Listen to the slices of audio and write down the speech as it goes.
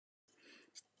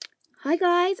Hi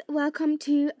guys, welcome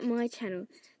to my channel.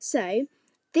 So,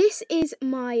 this is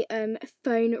my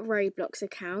phone Roblox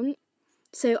account.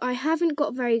 So I haven't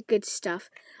got very good stuff.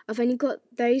 I've only got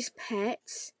those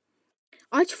pets.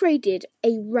 I traded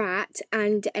a rat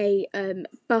and a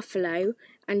buffalo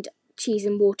and cheese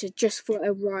and water just for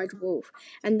a ride wolf.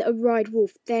 And a ride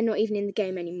wolf, they're not even in the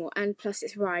game anymore. And plus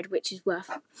it's ride, which is worth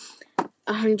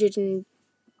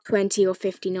 120 or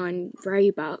 59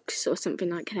 Robux or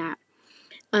something like that.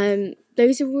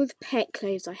 Those are all the pet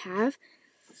clothes I have.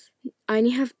 I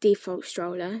only have default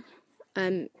stroller.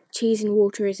 Cheese and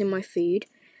water is in my food.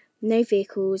 No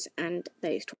vehicles and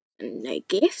those and no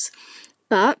gifts.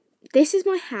 But this is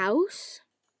my house.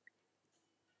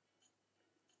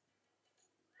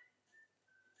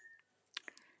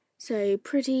 So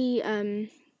pretty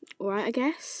alright, I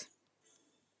guess.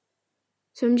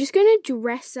 So I'm just gonna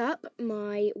dress up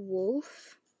my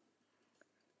wolf.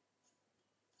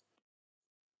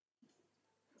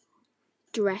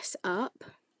 Dress up.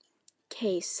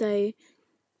 Okay, so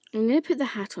I'm gonna put the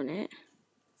hat on it.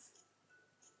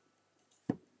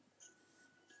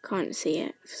 Can't see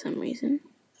it for some reason.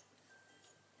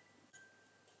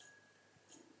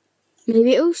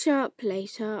 Maybe it'll show up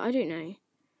later, I don't know.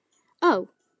 Oh.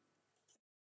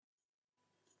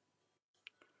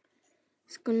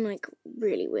 It's gone like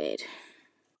really weird.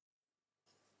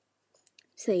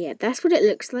 So yeah, that's what it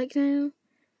looks like now.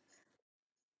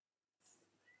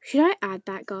 Should I add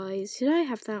that, guys? Should I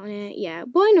have that on it? Yeah,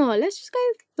 why not? Let's just go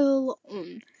full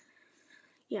on.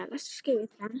 Yeah, let's just go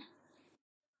with that.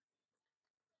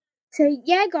 So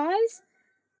yeah, guys,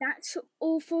 that's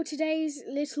all for today's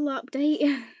little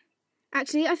update.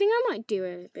 Actually, I think I might do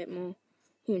a bit more.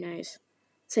 Who knows?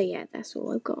 So yeah, that's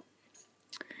all I've got.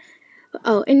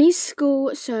 Oh, it needs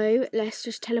school, so let's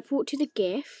just teleport to the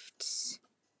gifts.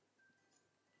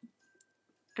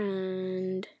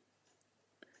 And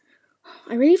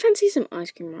I really fancy some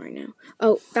ice cream right now.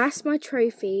 Oh, that's my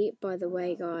trophy, by the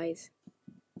way, guys.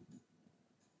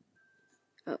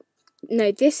 Oh,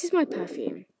 no, this is my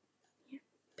perfume. Yeah,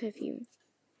 perfume.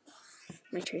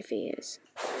 My trophy is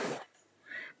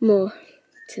more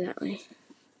to that way.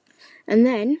 And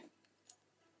then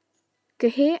go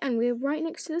here, and we're right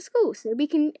next to the school. So we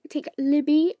can take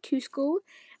Libby to school,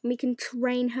 and we can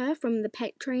train her from the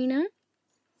pet trainer.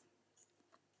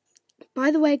 By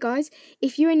the way, guys,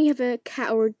 if you only have a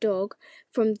cat or a dog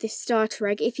from this starter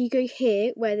egg, if you go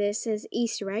here where there says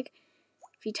Easter egg,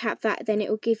 if you tap that, then it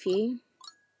will give you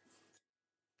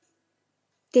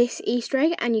this Easter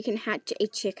egg, and you can hatch a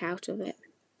chick out of it.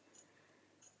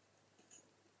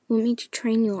 Want me to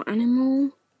train your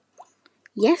animal?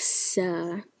 Yes,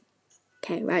 sir.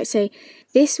 Okay, right, so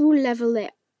this will level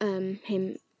it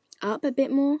him up a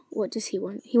bit more. What does he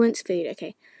want? He wants food,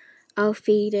 okay. I'll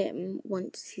feed him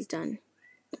once he's done.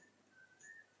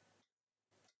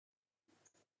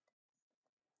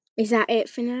 Is that it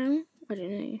for now? I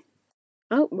don't know.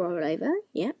 Oh, roll over,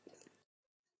 yep.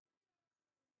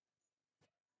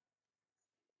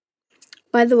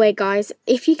 By the way, guys,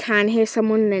 if you can hear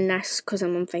someone, then that's because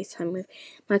I'm on FaceTime with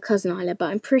my cousin Isla,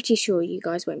 but I'm pretty sure you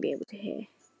guys won't be able to hear.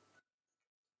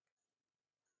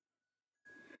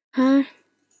 Huh?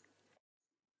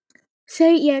 So,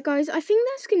 yeah, guys, I think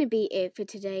that's going to be it for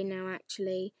today now,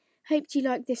 actually. Hope you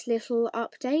like this little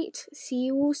update. See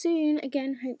you all soon.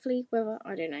 Again, hopefully, well,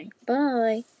 I don't know.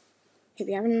 Bye. Hope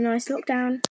you're having a nice lockdown.